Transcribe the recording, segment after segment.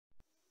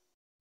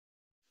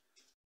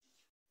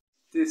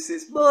This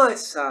is my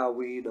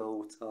Samhain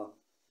altar.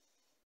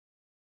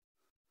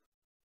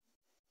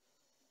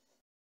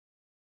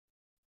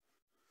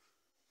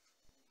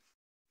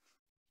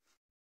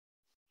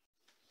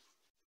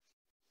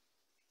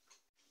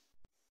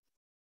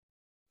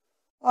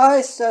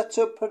 I set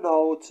up an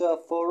altar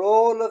for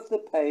all of the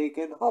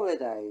pagan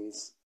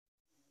holidays.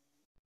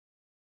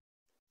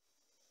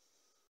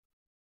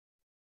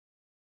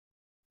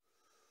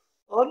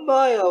 On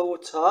my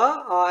altar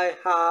I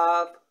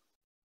have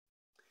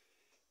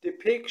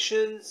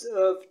depictions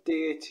of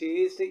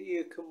deities that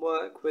you can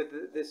work with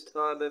at this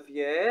time of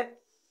year.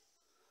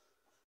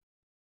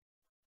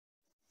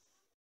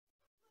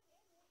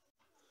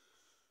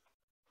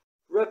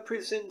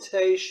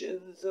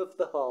 Representations of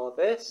the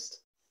harvest.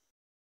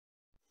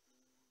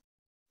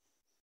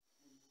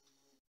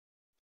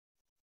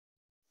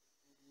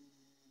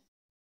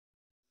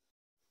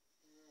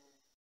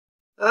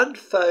 And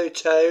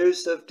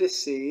photos of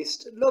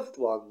deceased loved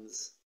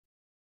ones.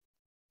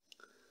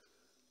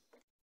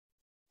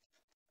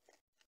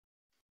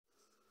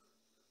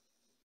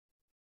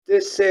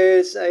 This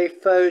is a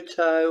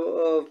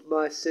photo of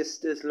my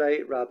sister's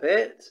late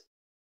rabbit.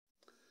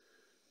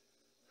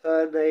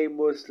 Her name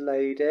was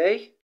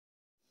Lady,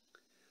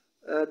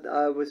 and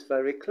I was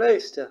very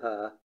close to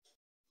her.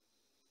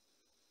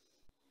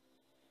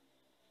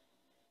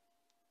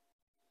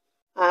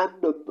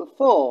 And number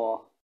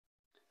 4,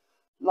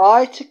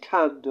 light a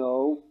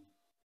candle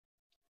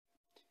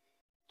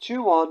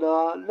to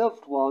honour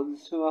loved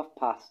ones who have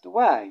passed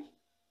away.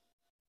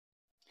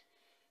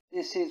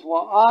 This is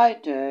what I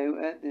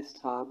do at this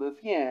time of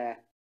year,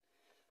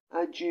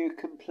 and you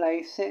can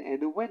place it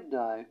in a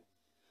window.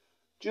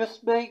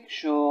 Just make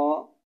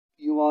sure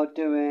you are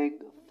doing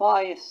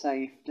fire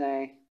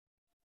safety.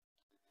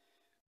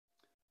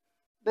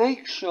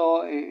 Make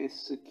sure it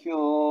is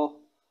secure.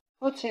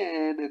 Put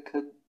it in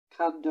a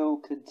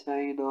candle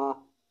container.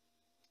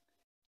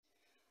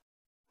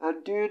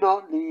 And do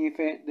not leave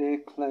it near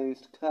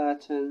closed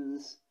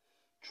curtains.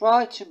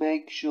 Try to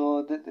make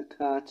sure that the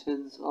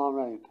curtains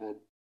are open.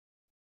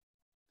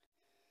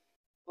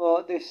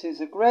 But this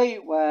is a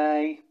great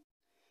way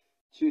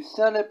to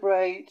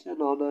celebrate and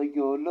honour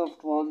your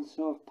loved ones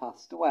who have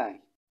passed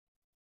away.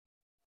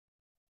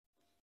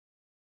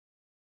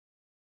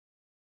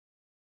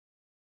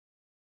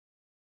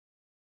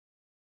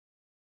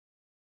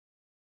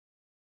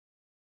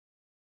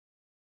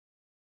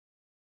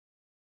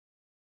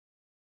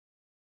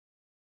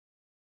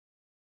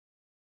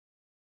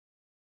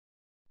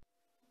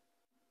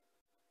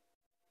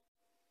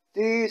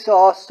 These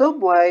are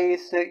some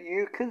ways that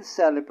you can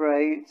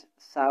celebrate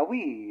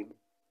Samhain.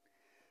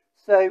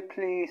 So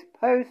please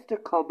post a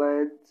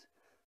comment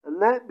and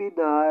let me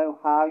know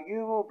how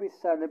you will be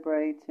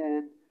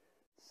celebrating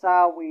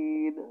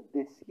Samhain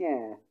this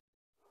year.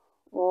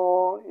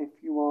 Or if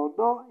you are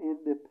not in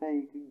the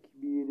pagan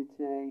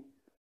community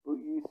but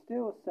you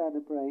still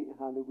celebrate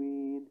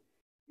Halloween,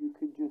 you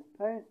can just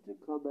post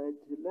a comment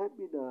and let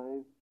me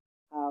know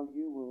how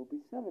you will be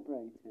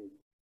celebrating.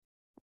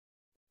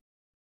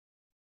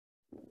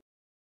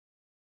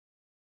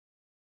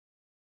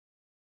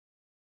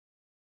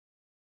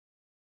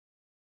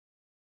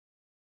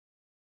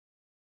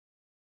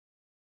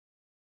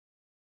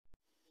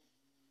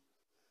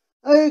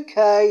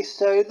 Okay,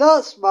 so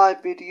that's my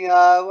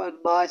video and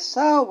my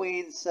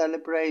Samhain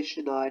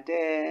celebration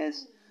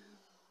ideas.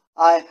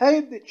 I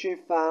hope that you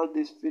found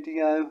this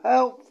video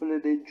helpful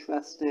and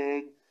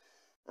interesting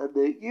and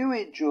that you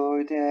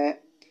enjoyed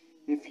it.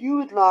 If you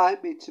would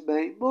like me to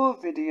make more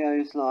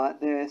videos like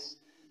this,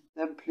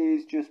 then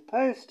please just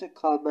post a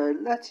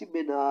comment letting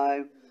me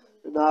know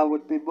and I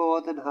would be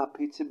more than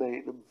happy to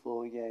make them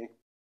for you.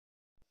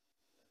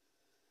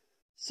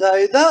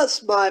 So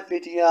that's my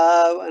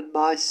video and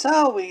my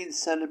Samhain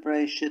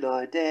celebration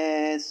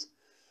ideas.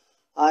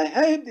 I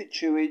hope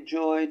that you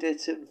enjoyed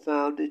it and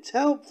found it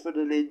helpful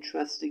and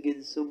interesting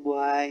in some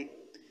way.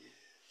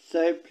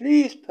 So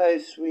please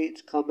post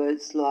sweet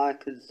comments,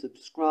 like and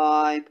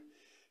subscribe.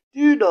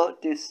 Do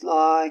not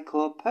dislike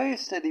or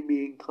post any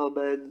mean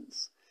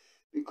comments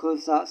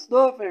because that's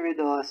not very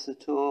nice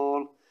at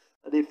all.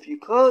 And if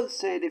you can't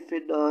say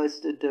anything nice,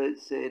 then don't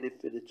say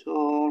anything at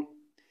all.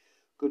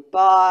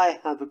 Goodbye,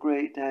 have a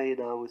great day and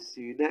I will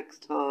see you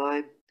next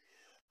time.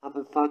 Have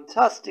a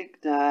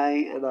fantastic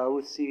day and I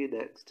will see you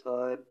next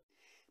time.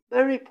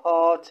 Merry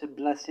part and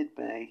blessed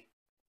be.